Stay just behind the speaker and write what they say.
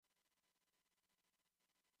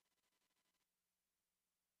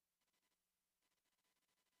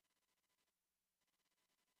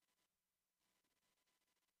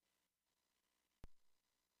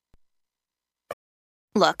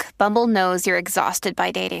Look, Bumble knows you're exhausted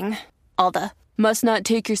by dating. All the must not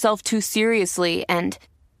take yourself too seriously and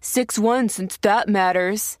 6'1" since that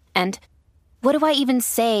matters. And what do I even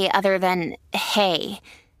say other than hey?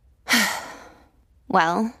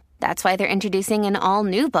 Well, that's why they're introducing an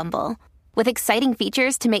all-new Bumble with exciting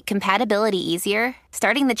features to make compatibility easier,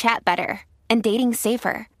 starting the chat better, and dating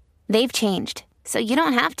safer. They've changed, so you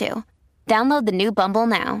don't have to. Download the new Bumble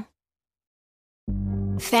now.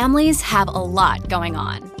 Families have a lot going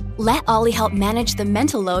on. Let Ollie help manage the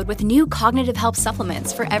mental load with new cognitive help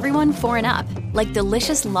supplements for everyone 4 and up, like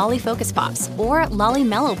delicious Lolly Focus Pops or Lolly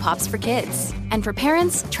Mellow Pops for kids. And for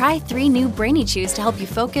parents, try 3 new Brainy Chews to help you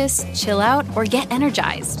focus, chill out, or get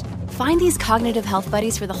energized. Find these cognitive health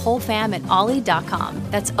buddies for the whole fam at ollie.com.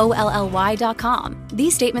 That's OLLY.com.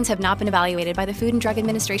 These statements have not been evaluated by the Food and Drug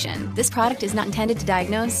Administration. This product is not intended to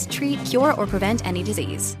diagnose, treat, cure, or prevent any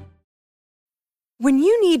disease. When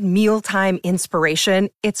you need mealtime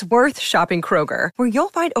inspiration, it's worth shopping Kroger, where you'll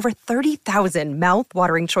find over 30,000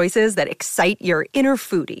 mouth-watering choices that excite your inner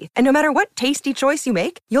foodie. And no matter what tasty choice you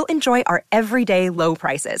make, you'll enjoy our everyday low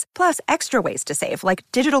prices, plus extra ways to save, like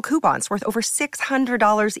digital coupons worth over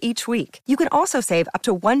 $600 each week. You can also save up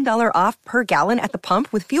to $1 off per gallon at the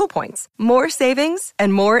pump with fuel points. More savings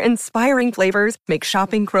and more inspiring flavors make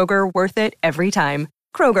shopping Kroger worth it every time.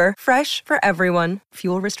 Kroger, fresh for everyone.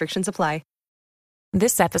 Fuel restrictions apply.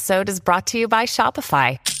 This episode is brought to you by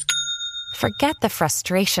Shopify. Forget the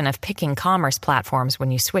frustration of picking commerce platforms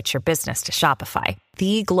when you switch your business to Shopify,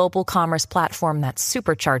 the global commerce platform that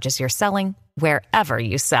supercharges your selling wherever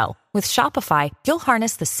you sell. With Shopify, you'll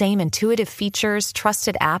harness the same intuitive features,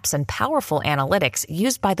 trusted apps, and powerful analytics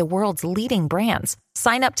used by the world's leading brands.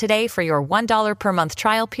 Sign up today for your $1 per month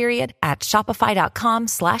trial period at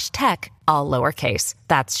shopify.com/tech, all lowercase.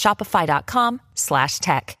 That's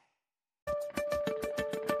shopify.com/tech.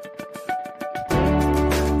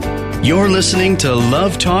 You're listening to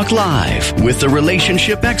Love Talk Live with the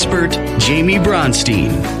relationship expert, Jamie Bronstein,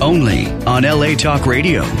 only on LA Talk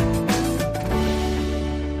Radio.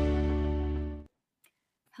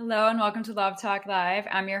 Hello and welcome to Love Talk Live.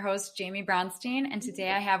 I'm your host, Jamie Bronstein, and today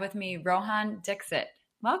I have with me Rohan Dixit.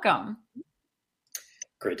 Welcome.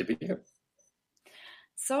 Great to be here.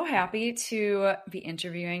 So happy to be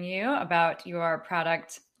interviewing you about your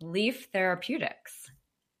product, Leaf Therapeutics.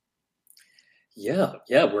 Yeah,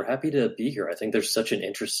 we're happy to be here. I think there's such an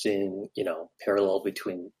interesting, parallel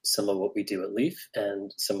between some of what we do at Leaf and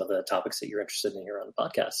some of the topics that you're interested in here on the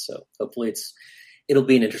podcast. So hopefully it'll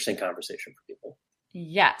be an interesting conversation for people.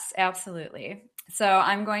 Yes, absolutely. So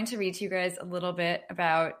I'm going to read to you guys a little bit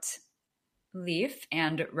about Leaf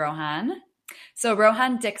and Rohan. So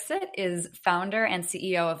Rohan Dixit is founder and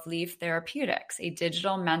CEO of Leaf Therapeutics, a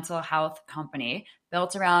digital mental health company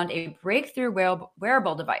built around a breakthrough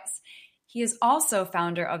wearable device. He is also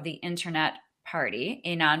founder of the Internet Party,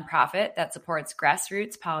 a nonprofit that supports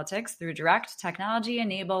grassroots politics through direct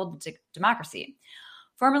technology-enabled democracy.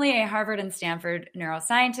 Formerly a Harvard and Stanford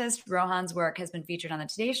neuroscientist, Rohan's work has been featured on The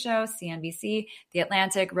Today Show, CNBC, The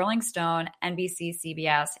Atlantic, Rolling Stone, NBC,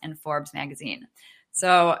 CBS, and Forbes magazine.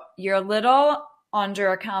 So you're a little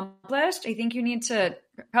underaccomplished. I think you need to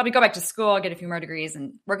probably go back to school, get a few more degrees,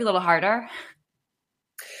 and work a little harder.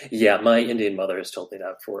 Yeah, my Indian mother has told me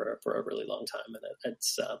that for a really long time, and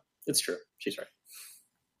it's true. She's right.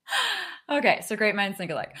 Okay, so great minds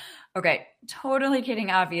think alike. Okay, totally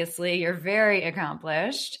kidding. Obviously, you're very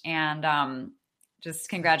accomplished, and just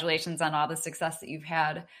congratulations on all the success that you've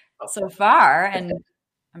had so far. And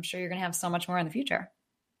I'm sure you're going to have so much more in the future.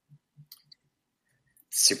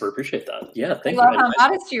 Super appreciate that. Yeah, thank you. I love how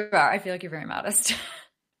modest you are. I feel like you're very modest.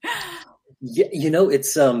 Yeah,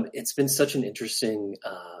 it's been such an interesting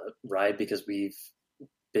ride because we've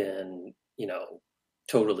been,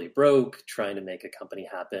 totally broke, trying to make a company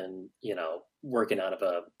happen, working out of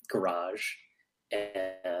a garage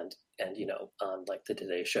and on like the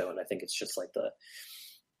Today Show. And I think it's just like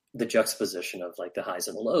the juxtaposition of like the highs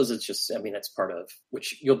and the lows. It's just, it's part of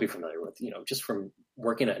which you'll be familiar with, just from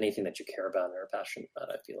working at anything that you care about and are passionate about.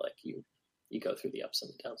 I feel like you go through the ups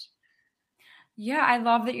and the downs. Yeah, I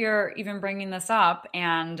love that you're even bringing this up.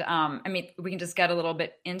 And we can just get a little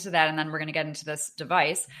bit into that and then we're going to get into this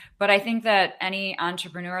device. But I think that any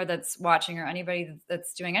entrepreneur that's watching or anybody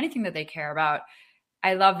that's doing anything that they care about,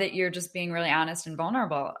 I love that you're just being really honest and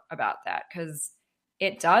vulnerable about that, because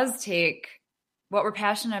it does take what we're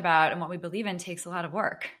passionate about and what we believe in takes a lot of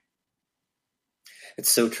work. It's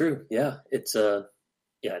so true. Yeah, it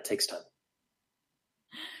takes time.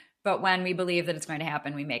 But when we believe that it's going to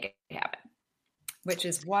happen, we make it happen, which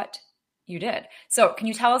is what you did. So can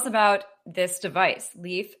you tell us about this device,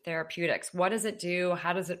 Leaf Therapeutics? What does it do?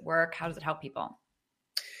 How does it work? How does it help people?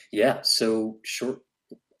 Yeah. So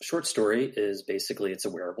short story is basically it's a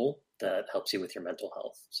wearable that helps you with your mental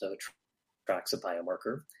health. So it tracks a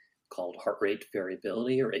biomarker called heart rate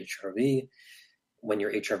variability, or HRV. When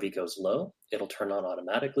your HRV goes low, it'll turn on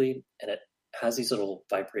automatically, and it has these little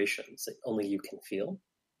vibrations that only you can feel.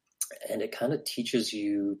 And it kind of teaches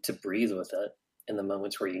you to breathe with it in the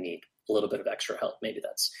moments where you need a little bit of extra help. Maybe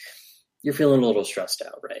that's you're feeling a little stressed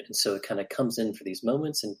out, right? And so it kind of comes in for these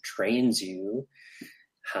moments and trains you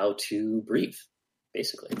how to breathe.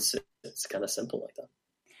 Basically, it's kind of simple like that.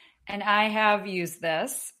 And I have used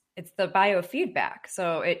this. It's the biofeedback.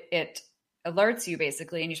 So it alerts you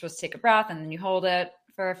basically, and you're supposed to take a breath, and then you hold it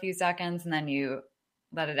for a few seconds, and then you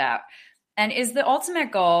let it out. And is the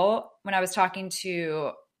ultimate goal, when I was talking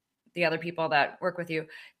to the other people that work with you,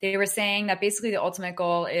 they were saying that basically the ultimate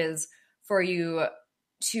goal is for you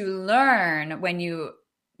to learn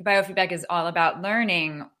biofeedback is all about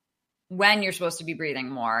learning when you're supposed to be breathing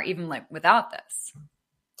more, even like without this.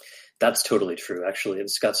 That's totally true. Actually,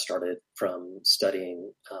 this got started from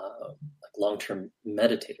studying long-term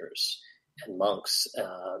meditators and monks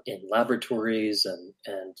in laboratories and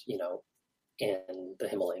in the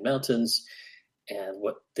Himalayan mountains. And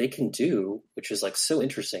what they can do, which is like so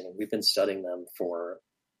interesting, and we've been studying them for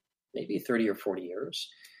maybe 30 or 40 years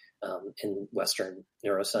in Western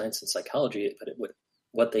neuroscience and psychology, but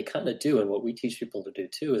what they kind of do and what we teach people to do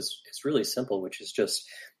too is really simple, which is just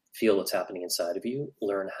feel what's happening inside of you,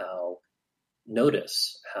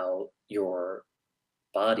 notice how your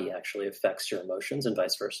body actually affects your emotions and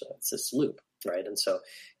vice versa. It's this loop, right? And so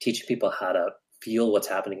teaching people how to feel what's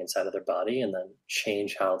happening inside of their body and then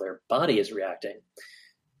change how their body is reacting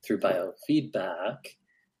through biofeedback,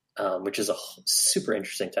 which is a super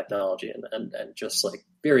interesting technology and just like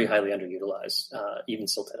very highly underutilized, even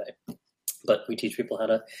still today. But we teach people how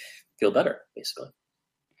to feel better, basically.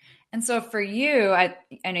 And so for you, I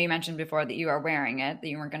know you mentioned before that you are wearing it, that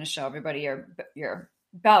you weren't going to show everybody your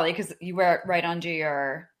belly because you wear it right under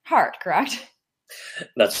your heart, correct?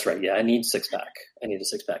 That's right. Yeah, I need six-pack. I need a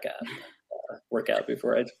six-pack ab workout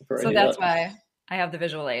before I So that's why I have the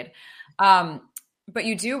visual aid. But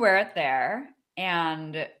you do wear it there,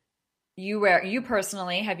 and you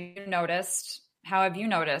personally, how have you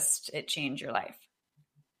noticed it change your life?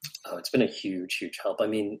 Oh, it's been a huge, huge help. I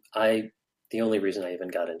mean, the only reason I even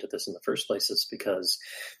got into this in the first place is because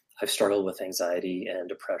I've struggled with anxiety and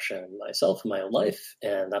depression myself in my own life.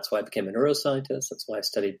 And that's why I became a neuroscientist. That's why I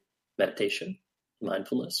studied meditation,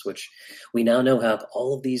 mindfulness, which we now know have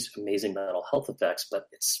all of these amazing mental health effects. But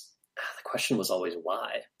the question was always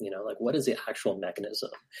why, like what is the actual mechanism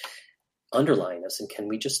underlying this? And can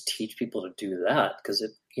we just teach people to do that? Because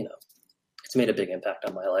it's made a big impact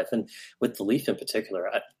on my life. And with the leaf in particular,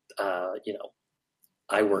 I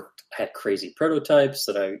had crazy prototypes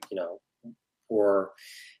that I, wore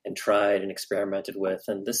and tried and experimented with.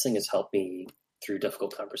 And this thing has helped me through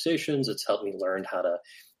difficult conversations. It's helped me learn how to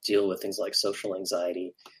deal with things like social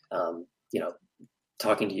anxiety.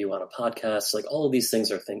 Talking to you on a podcast, like all of these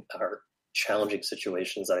things are challenging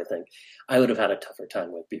situations that I think I would have had a tougher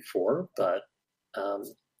time with before. But I've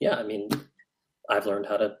learned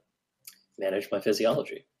how to manage my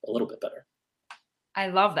physiology a little bit better. I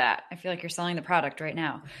love that. I feel like you're selling the product right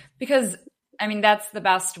now because, that's the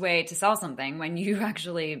best way to sell something when you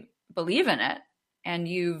actually believe in it and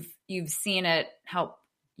you've seen it help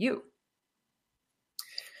you.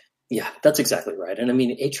 Yeah, that's exactly right. And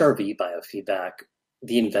HRV biofeedback,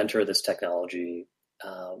 the inventor of this technology,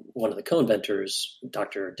 one of the co-inventors,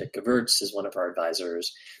 Dr. Dick Gevirtz, is one of our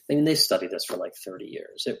advisors. They studied this for like 30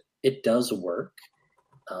 years. It does work.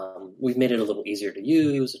 We've made it a little easier to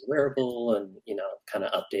use and wearable and, kind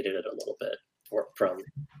of updated it a little bit from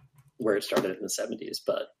where it started in the 70s.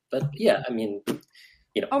 But yeah,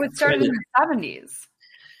 it started in the 70s.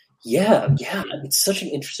 Yeah. It's such an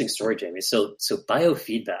interesting story, Jamie. So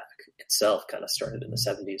biofeedback itself kind of started in the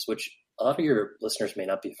 70s, which a lot of your listeners may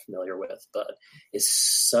not be familiar with, but is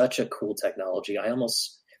such a cool technology. I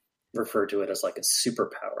almost refer to it as like a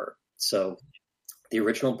superpower. So the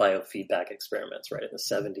original biofeedback experiments, right, in the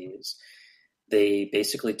 70s, they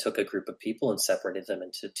basically took a group of people and separated them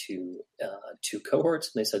into two cohorts.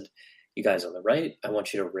 And they said, you guys on the right, I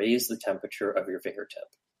want you to raise the temperature of your fingertip.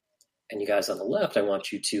 And you guys on the left, I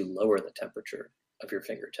want you to lower the temperature of your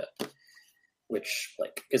fingertip, which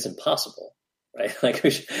is impossible, right? Like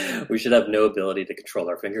we should have no ability to control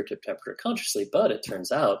our fingertip temperature consciously. But it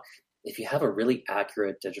turns out if you have a really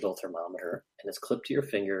accurate digital thermometer and it's clipped to your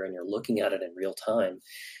finger and you're looking at it in real time,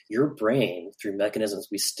 your brain, through mechanisms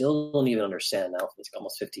we still don't even understand now, it's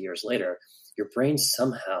almost 50 years later, your brain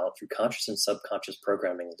somehow, through conscious and subconscious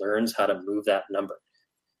programming, learns how to move that number.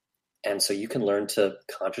 And so you can learn to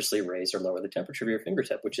consciously raise or lower the temperature of your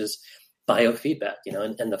fingertip, which is biofeedback,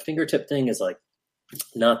 and the fingertip thing is like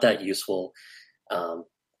not that useful.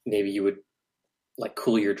 Maybe you would like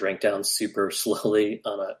cool your drink down super slowly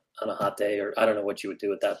on a hot day, or I don't know what you would do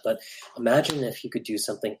with that. But imagine if you could do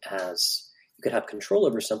something you could have control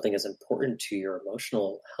over something as important to your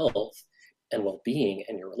emotional health and well-being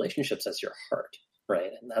and your relationships as your heart,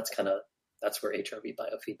 right? And that's where HRV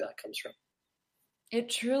biofeedback comes from. It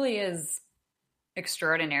truly is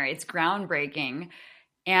extraordinary. It's groundbreaking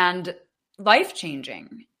and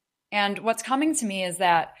life-changing. And what's coming to me is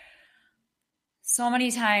that so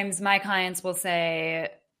many times my clients will say,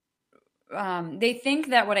 they think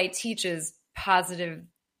that what I teach is positive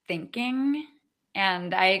thinking.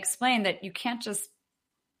 And I explain that you can't just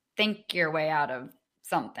think your way out of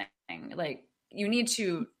something. Like, you need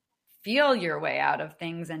to feel your way out of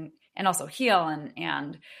things and also heal.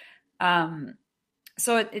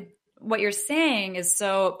 So what you're saying is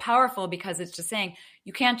so powerful, because it's just saying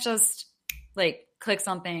you can't just like click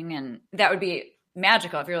something and that would be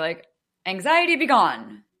magical. If you're like, anxiety be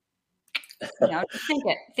gone, just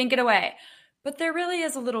think it away. But there really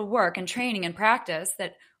is a little work and training and practice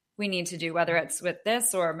that we need to do, whether it's with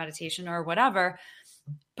this or meditation or whatever,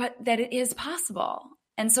 but that it is possible.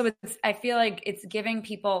 And so I feel like it's giving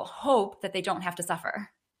people hope that they don't have to suffer.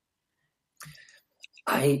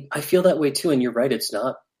 I feel that way too. And you're right. It's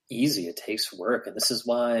not easy. It takes work. And this is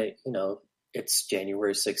why, it's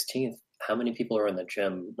January 16th. How many people are in the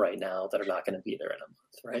gym right now that are not going to be there in a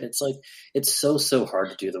month, right? It's like, it's so hard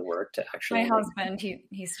to do the work to actually. My husband,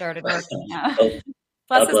 he started working now.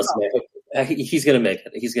 Bless him. He's going to make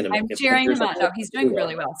it. He's going to make it. I'm cheering him on. No, he's doing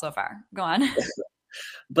really well so far. Go on.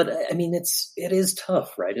 But I mean, it is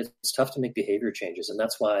tough, right? It's tough to make behavior changes. And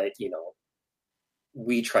that's why,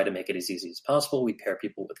 we try to make it as easy as possible. We pair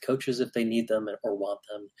people with coaches if they need them or want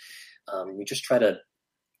them. We just try to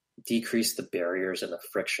decrease the barriers and the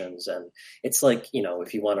frictions. And it's like,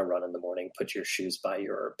 if you want to run in the morning, put your shoes by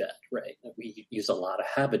your bed, right? We use a lot of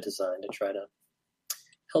habit design to try to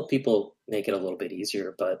help people make it a little bit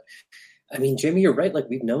easier. But I mean, Jamie, you're right. Like,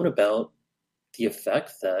 we've known about the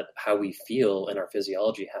effect that how we feel and our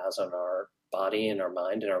physiology has on our body and our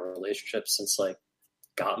mind and our relationships since like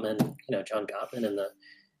John Gottman in the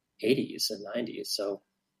 80s and 90s. So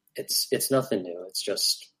it's nothing new. It's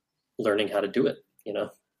just learning how to do it,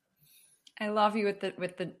 I love you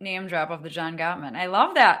with the name drop of the John Gottman. I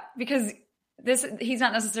love that, because he's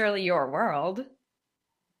not necessarily your world.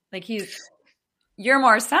 Like, you're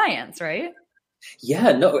more science, right?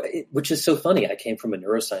 Yeah, no, which is so funny. I came from a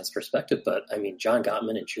neuroscience perspective, but I mean, John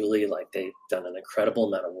Gottman and Julie, like, they've done an incredible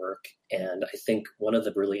amount of work. And I think one of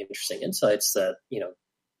the really interesting insights that,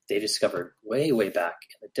 they discovered way, way back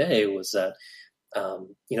in the day was that,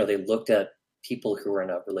 they looked at people who were in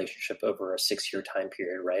a relationship over a 6-year time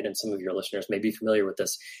period, right? And some of your listeners may be familiar with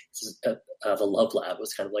this. The Love Lab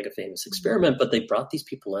was kind of like a famous experiment, but they brought these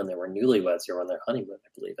people in. They were newlyweds. They were on their honeymoon, I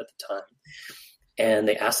believe, at the time. And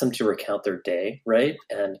they asked them to recount their day, right?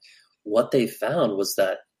 And what they found was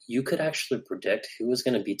that you could actually predict who was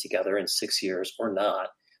going to be together in 6 years or not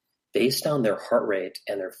based on their heart rate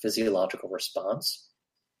and their physiological response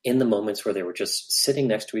in the moments where they were just sitting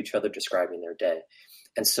next to each other describing their day.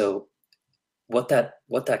 And so what that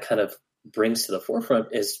kind of brings to the forefront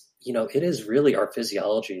is, it is really our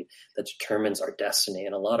physiology that determines our destiny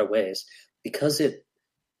in a lot of ways, because it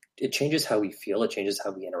changes how we feel. It changes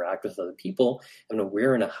how we interact with other people. And when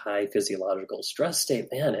we're in a high physiological stress state,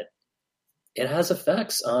 man, it has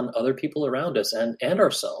effects on other people around us and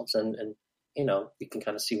ourselves. And we can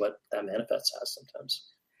kind of see what that manifests as sometimes.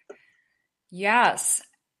 Yes.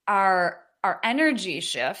 Our energy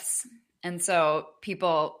shifts. And so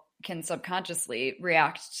people can subconsciously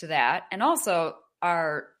react to that. And also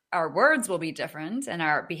our words will be different and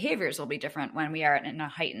our behaviors will be different when we are in a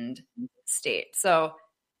heightened state. So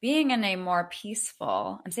being in a more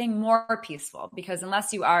peaceful, I'm saying more peaceful, because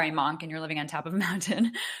unless you are a monk and you're living on top of a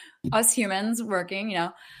mountain, us humans working,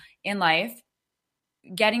 in life,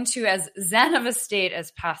 getting to as zen of a state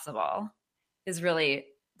as possible is really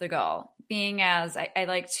the goal. Being as, I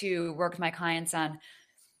like to work with my clients on,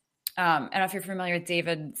 I don't know if you're familiar with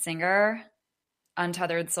David Singer,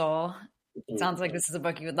 Untethered Soul. It sounds like this is a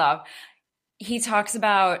book you would love. He talks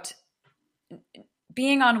about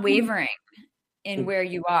being unwavering in where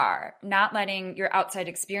you are, not letting your outside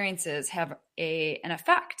experiences have an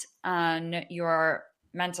effect on your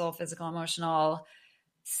mental, physical, emotional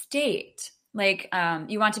state. Like,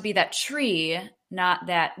 you want to be that tree, not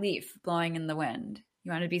that leaf blowing in the wind.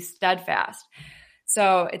 You want to be steadfast.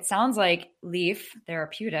 So it sounds like Leaf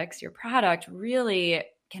Therapeutics, your product, really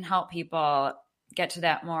can help people get to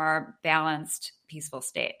that more balanced, peaceful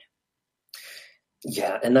state.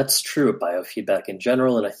 Yeah, and that's true of biofeedback in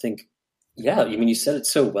general. And I think, yeah, I mean, you said it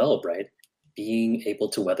so well, right? Being able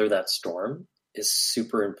to weather that storm is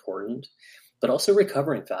super important, but also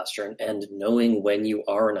recovering faster and knowing when you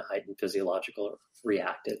are in a heightened physiological or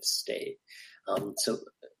reactive state. So,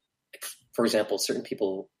 for example, certain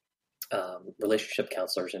people, relationship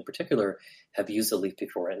counselors in particular, have used the leaf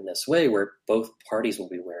before in this way, where both parties will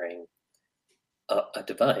be wearing a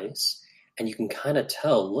device, and you can kind of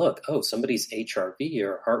tell, look, oh, somebody's HRV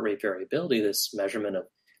or heart rate variability, this measurement of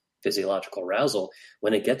physiological arousal,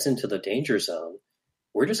 when it gets into the danger zone,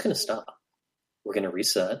 we're just going to stop. We're going to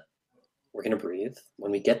reset. We're going to breathe.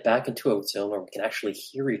 When we get back into a zone where we can actually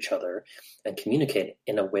hear each other and communicate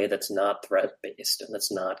in a way that's not threat-based and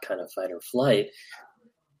that's not kind of fight or flight,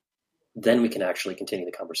 then we can actually continue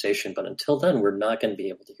the conversation. But until then, we're not going to be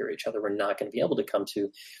able to hear each other. We're not going to be able to come to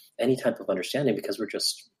any type of understanding because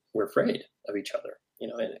we're afraid of each other,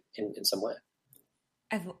 in some way.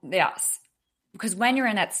 Yes. Because when you're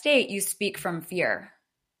in that state, you speak from fear.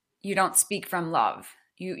 You don't speak from love.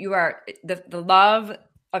 You are the love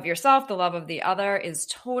of yourself, the love of the other is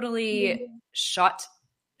totally shut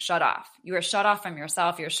off. You are shut off from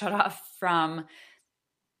yourself. You're shut off from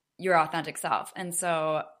your authentic self. And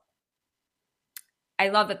so I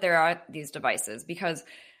love that there are these devices, because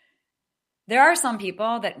there are some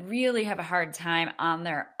people that really have a hard time on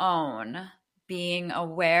their own being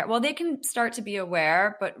aware. Well, they can start to be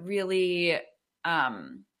aware, but really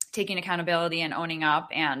taking accountability and owning up,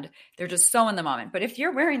 and they're just so in the moment. But if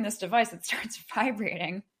you're wearing this device that starts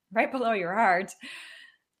vibrating right below your heart,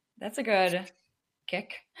 that's a good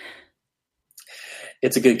kick.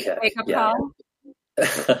 It's a good kick. Wake up yeah. call.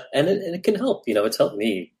 and it can help. It's helped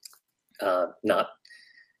me not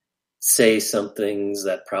say some things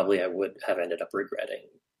that probably I would have ended up regretting,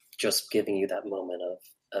 just giving you that moment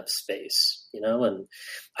of space, and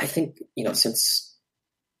I think, since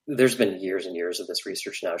there's been years and years of this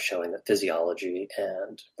research now showing that physiology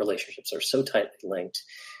and relationships are so tightly linked.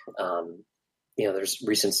 There's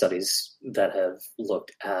recent studies that have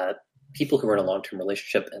looked at people who are in a long-term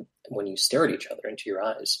relationship, and when you stare at each other into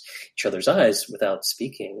each other's eyes without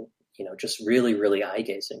speaking, just really, really eye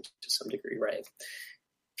gazing to some degree, right?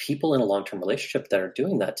 People in a long-term relationship that are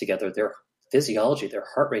doing that together, their physiology, their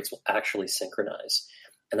heart rates will actually synchronize.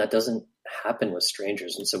 And that doesn't happen with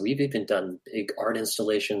strangers. And so we've even done big art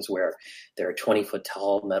installations where there are 20-foot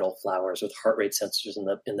tall metal flowers with heart rate sensors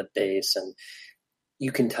in the base, and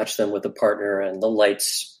you can touch them with a partner, and the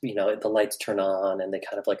lights turn on and they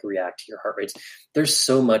kind of like react to your heart rates. There's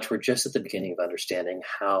so much. We're just at the beginning of understanding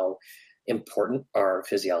how important our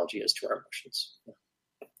physiology is to our emotions.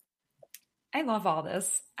 I love all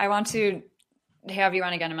this. I want to have you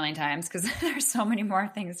on again a million times because there's so many more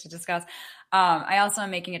things to discuss. I also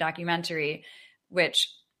am making a documentary,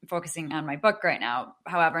 which focusing on my book right now.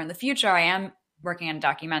 However, in the future, I am working on a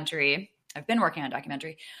documentary. I've been working on a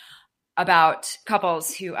documentary about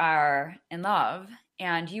couples who are in love,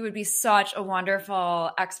 and you would be such a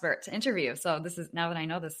wonderful expert to interview. So this is, now that I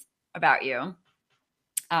know this about you,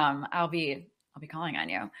 I'll be calling on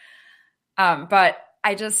you. But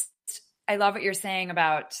I love what you're saying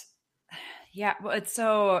about, it's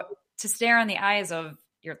so, to stare in the eyes of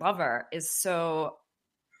your lover is so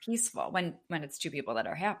peaceful when it's two people that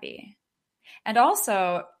are happy. And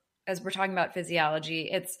also, as we're talking about physiology,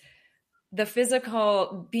 it's the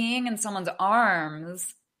physical being in someone's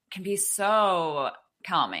arms can be so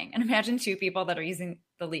calming. And imagine two people that are using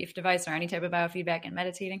the Leaf device or any type of biofeedback and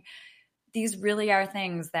meditating. These really are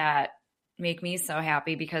things that make me so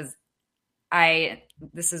happy because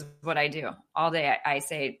this is what I do all day. I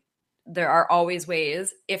say there are always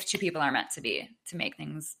ways, if two people are meant to be, to make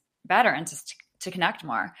things better and to connect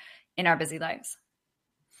more in our busy lives.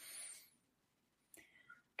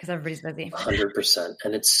 Because everybody's busy. 100%.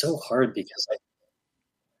 And it's so hard because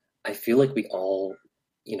I feel like we all,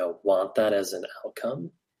 want that as an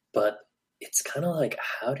outcome, but it's kind of like,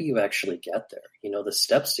 how do you actually get there? The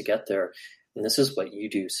steps to get there. And this is what you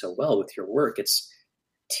do so well with your work. It's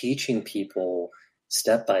teaching people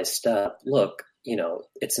step by step, look,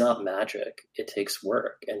 it's not magic. It takes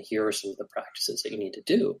work. And here are some of the practices that you need to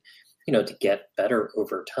do, to get better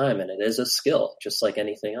over time. And it is a skill, just like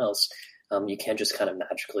anything else. You can't just kind of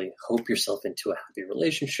magically hope yourself into a happy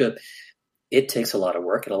relationship. It takes a lot of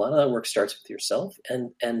work, and a lot of that work starts with yourself,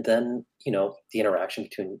 and then the interaction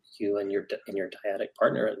between you and your dyadic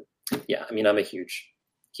partner. And yeah, I mean, I'm a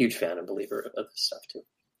huge fan and believer of this stuff too.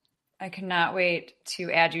 I cannot wait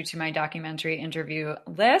to add you to my documentary interview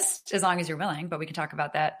list, as long as you're willing, but we can talk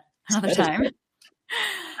about that another time.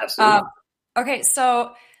 Absolutely. Okay,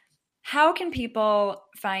 so How can people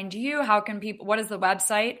find you? What is the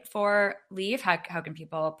website for Leaf? How can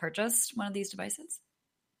people purchase one of these devices?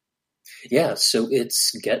 Yeah, so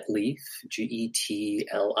it's GetLeaf,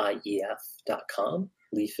 GetLief.com.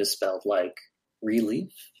 Leaf is spelled like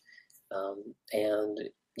relief. And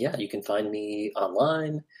yeah, you can find me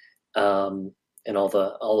online in all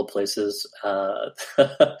the places.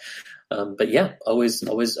 But yeah,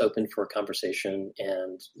 always open for a conversation.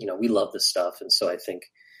 And, we love this stuff. And so I think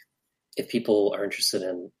if people are interested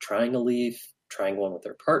in trying a Leaf, trying one with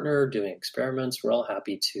their partner, doing experiments, we're all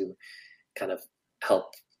happy to kind of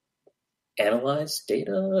help analyze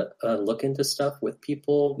data, look into stuff with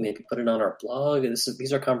people, maybe put it on our blog.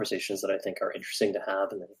 These are conversations that I think are interesting to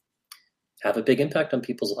have, and they have a big impact on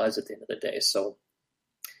people's lives at the end of the day. So,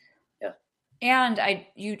 yeah. And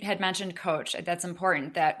you had mentioned coach. That's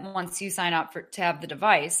important, that once you sign up to have the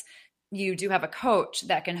device, you do have a coach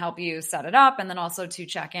that can help you set it up, and then also to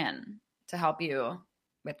check in to help you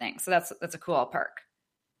with things. So that's a cool perk.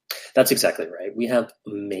 That's exactly right. We have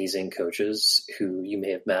amazing coaches who you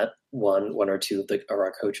may have met, one or two of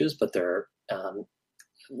our coaches, but they're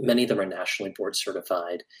many of them are nationally board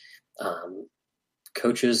certified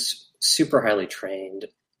coaches, super highly trained.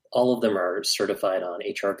 All of them are certified on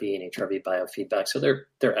HRV and HRV biofeedback, so they're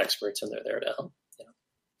experts and they're there to help.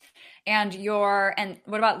 And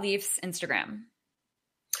what about Leaf's Instagram?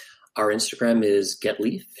 Our Instagram is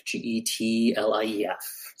GetLief, GetLief.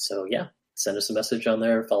 So yeah. Send us a message on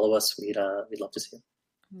there. Follow us. We'd love to see you.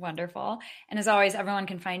 Wonderful. And as always, everyone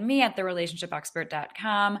can find me at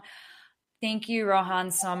therelationshipexpert.com. Thank you, Rohan,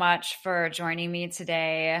 so much for joining me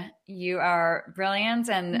today. You are brilliant.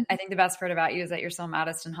 And I think the best part about you is that you're so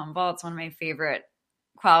modest and humble. It's one of my favorite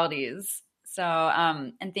qualities. So,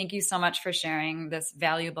 and thank you so much for sharing this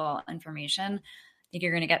valuable information. I think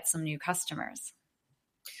you're going to get some new customers.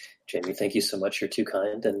 Jamie, thank you so much. You're too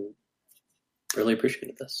kind, and really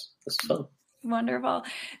appreciated this. This was fun. Wonderful.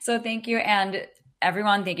 So thank you. And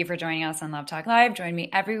everyone, thank you for joining us on Love Talk Live. Join me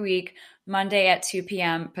every week, Monday at 2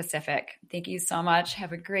 p.m. Pacific. Thank you so much.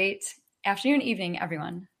 Have a great afternoon, evening,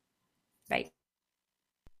 everyone. Bye.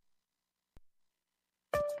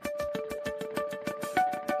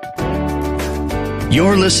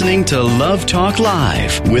 You're listening to Love Talk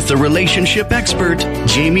Live with the relationship expert,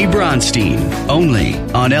 Jamie Bronstein, only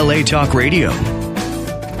on LA Talk Radio.